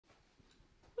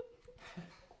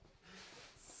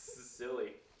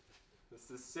silly. This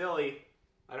is silly.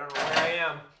 I don't know where I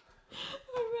am.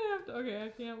 I'm gonna have to, okay, I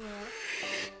can't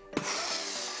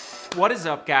laugh. What is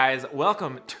up, guys?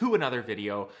 Welcome to another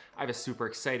video. I have a super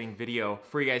exciting video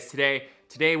for you guys today.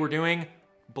 Today we're doing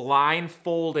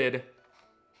Blindfolded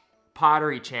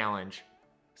Pottery Challenge.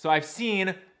 So I've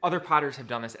seen other potters have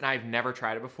done this and I've never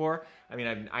tried it before. I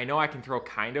mean, I know I can throw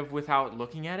kind of without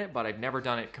looking at it, but I've never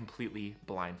done it completely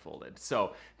blindfolded.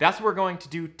 So that's what we're going to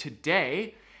do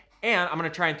today. And I'm gonna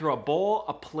try and throw a bowl,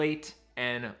 a plate,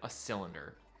 and a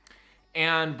cylinder.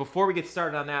 And before we get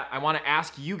started on that, I wanna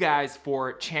ask you guys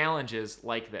for challenges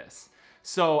like this.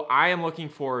 So I am looking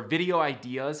for video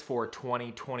ideas for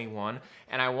 2021,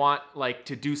 and I want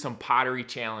to do some pottery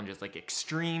challenges, like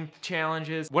extreme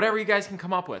challenges, whatever you guys can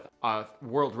come up with. A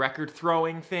world record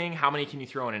throwing thing, how many can you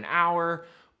throw in an hour?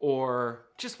 Or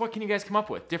just what can you guys come up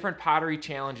with? Different pottery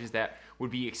challenges that would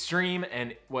be extreme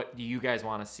and what do you guys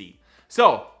wanna see?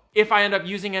 So if I end up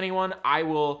using anyone, I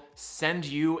will send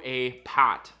you a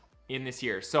pot in this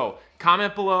year. So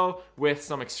comment below with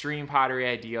some extreme pottery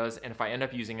ideas, and if I end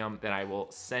up using them, then I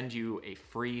will send you a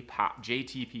free pot,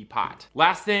 JTP pot.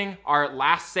 Last thing, our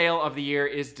last sale of the year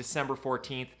is December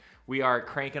 14th. We are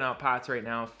cranking out pots right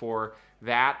now for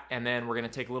that, and then we're gonna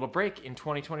take a little break in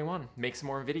 2021, make some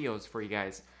more videos for you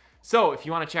guys. So if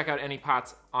you wanna check out any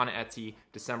pots on Etsy,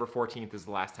 December 14th is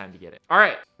the last time to get it. All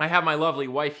right, I have my lovely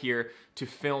wife here to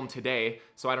film today,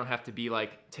 so I don't have to be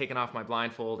taking off my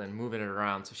blindfold and moving it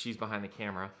around, so she's behind the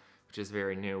camera, which is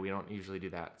very new. We don't usually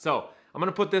do that. So I'm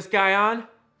gonna put this guy on.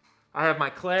 I have my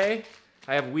clay.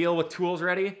 I have wheel with tools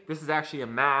ready. This is actually a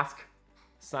mask,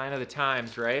 sign of the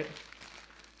times, right?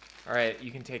 All right,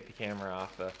 you can take the camera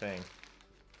off the thing.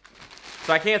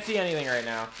 So I can't see anything right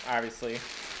now, obviously.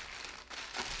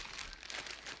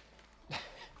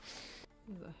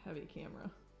 This is a heavy camera.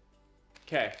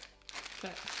 Okay.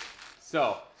 Okay.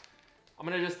 So I'm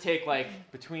gonna just take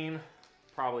between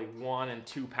probably 1 and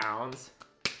 2 pounds.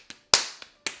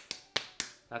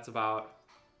 That's about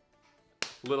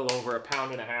a little over 1.5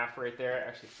 pounds right there.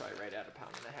 Actually, it's probably right at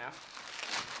 1.5 pounds.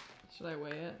 Should I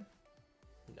weigh it?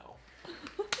 No.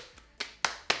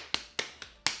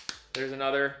 There's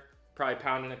another probably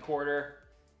 1.25 pounds.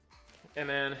 And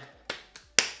then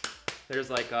there's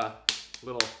a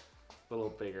little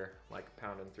bigger, 1.75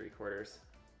 pounds.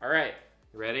 All right,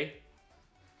 you ready?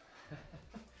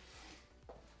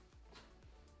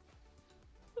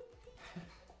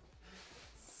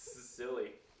 This is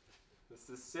silly. This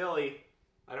is silly.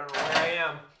 I don't know where I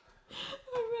am.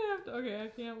 I'm gonna have to, okay, I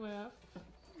can't laugh.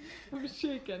 I'm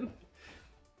shaking.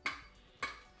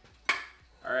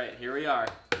 All right, here we are.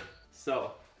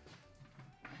 So.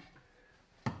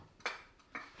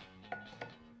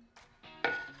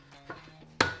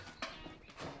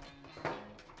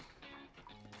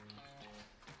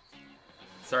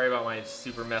 Sorry about my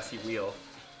super messy wheel.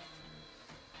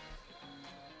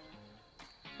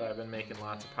 But I've been making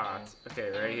lots of pots.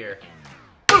 Okay, right here.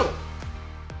 Boom!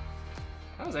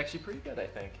 That was actually pretty good, I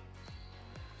think.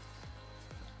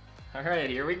 All right,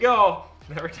 here we go.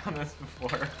 Never done this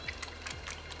before.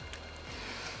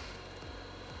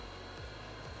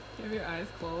 You have your eyes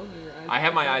closed or your eyes? I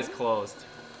have my eyes closed.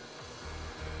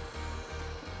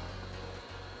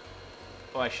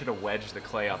 Oh, I should have wedged the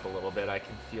clay up a little bit. I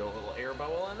can feel a little air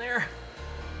bubble in there.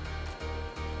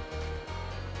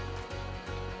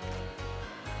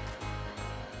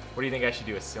 What do you think I should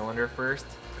do, a cylinder first?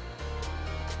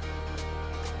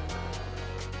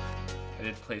 I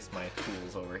did place my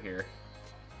tools over here.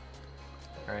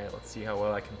 All right, let's see how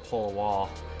well I can pull a wall.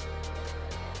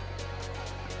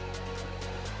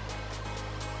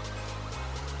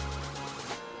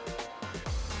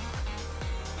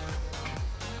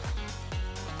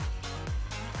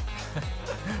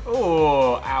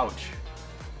 Oh, ouch.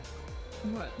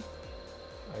 What?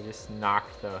 I just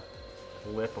knocked the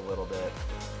lip a little bit.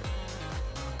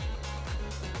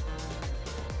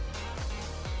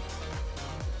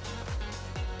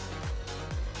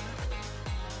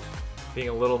 Being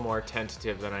a little more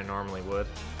tentative than I normally would.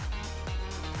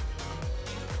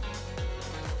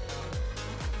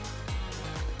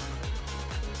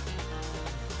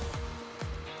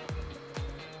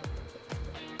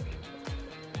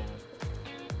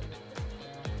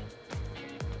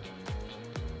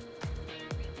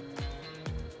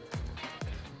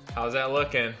 How's that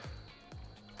looking?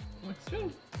 Looks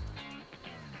good.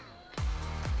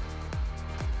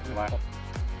 Wow.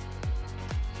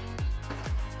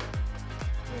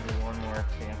 Maybe one more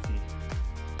fancy.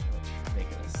 Let's make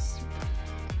it a soup.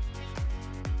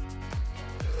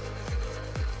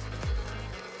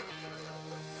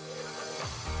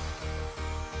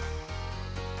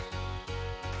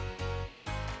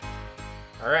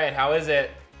 All right, how is it?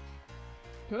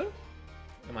 Good?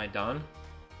 Am I done?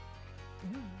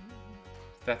 Yeah.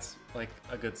 That's like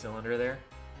a good cylinder there.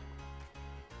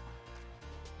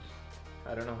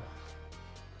 I don't know.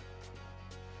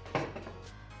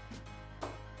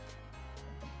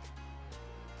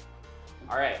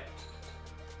 All right.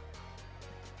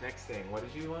 Next thing, what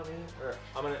did you want me to, or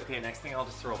I'm gonna, okay, next thing I'll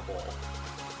just throw a bowl.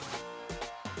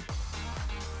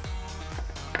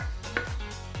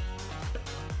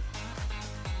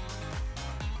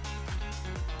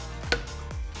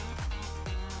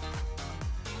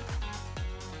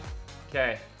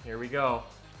 Okay, here we go.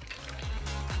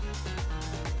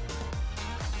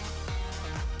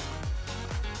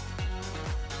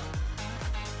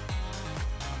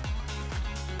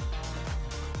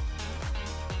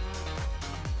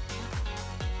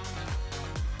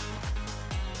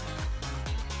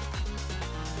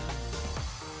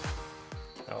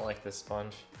 I don't like this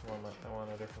sponge. I want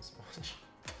a different sponge.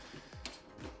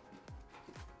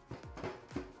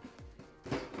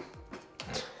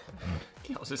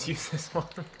 Okay, I'll just use this one.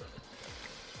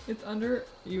 It's under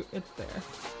you. It's there.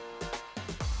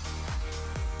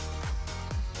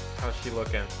 How's she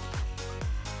looking?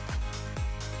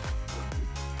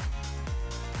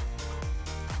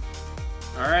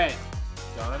 All right,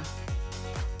 done.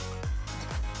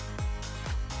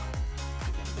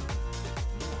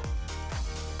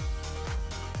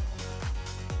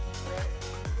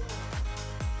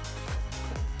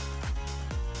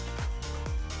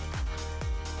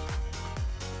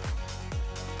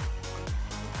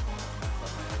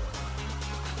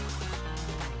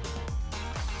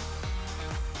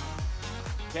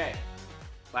 Okay,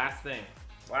 last thing.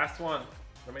 Last one.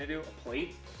 What am I gonna do? A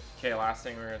plate? Okay, last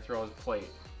thing we're gonna throw is a plate.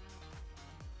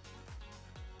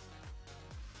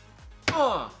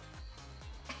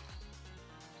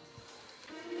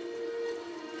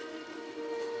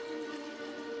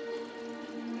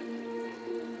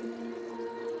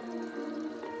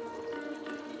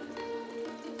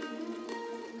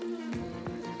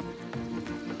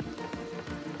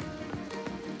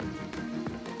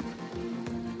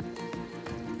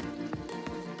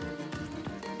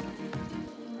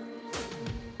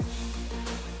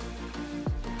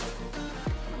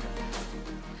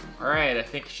 All right, I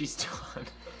think she's done.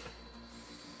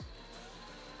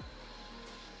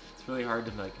 It's really hard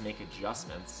to like make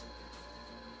adjustments,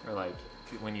 or like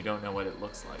when you don't know what it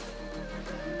looks like.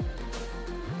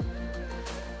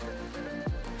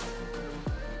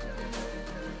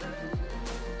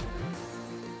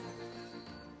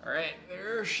 All right,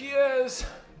 there she is.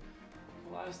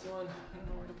 The last one. I don't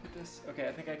know where to put this. Okay,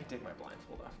 I think I can take my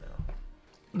blindfold off now.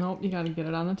 Nope, you gotta get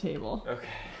it on the table. Okay.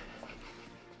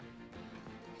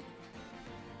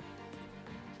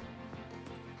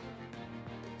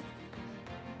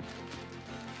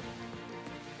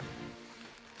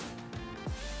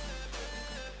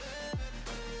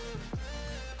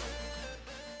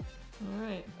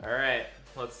 All right,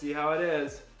 let's see how it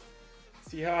is.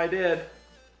 See how I did.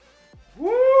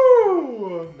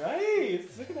 Woo!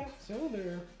 Nice! Look at that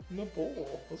cylinder in the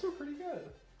bowl. Those are pretty good.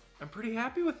 I'm pretty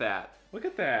happy with that. Look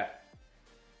at that.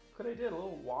 Look what I did, a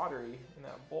little watery in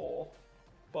that bowl.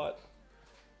 But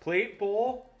plate,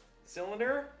 bowl,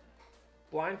 cylinder,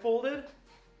 blindfolded.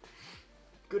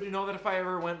 Good to know that if I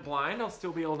ever went blind, I'll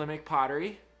still be able to make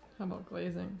pottery. How about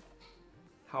glazing?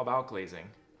 How about glazing?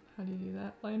 How do you do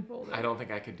that blindfolded? I don't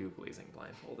think I could do glazing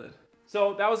blindfolded.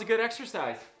 So that was a good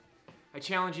exercise. I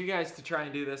challenge you guys to try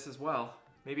and do this as well.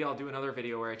 Maybe I'll do another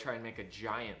video where I try and make a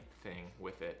giant thing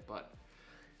with it. But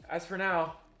as for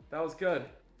now, that was good.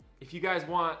 If you guys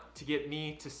want to get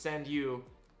me to send you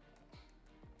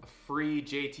a free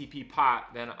JTP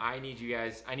pot, then I need your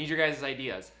guys'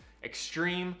 ideas.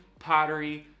 Extreme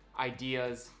pottery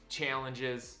ideas,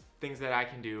 challenges, things that I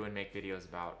can do and make videos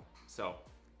about. So,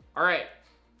 all right.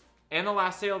 And the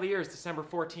last sale of the year is December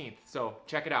 14th, so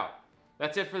check it out.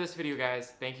 That's it for this video,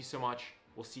 guys. Thank you so much.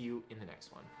 We'll see you in the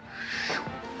next one.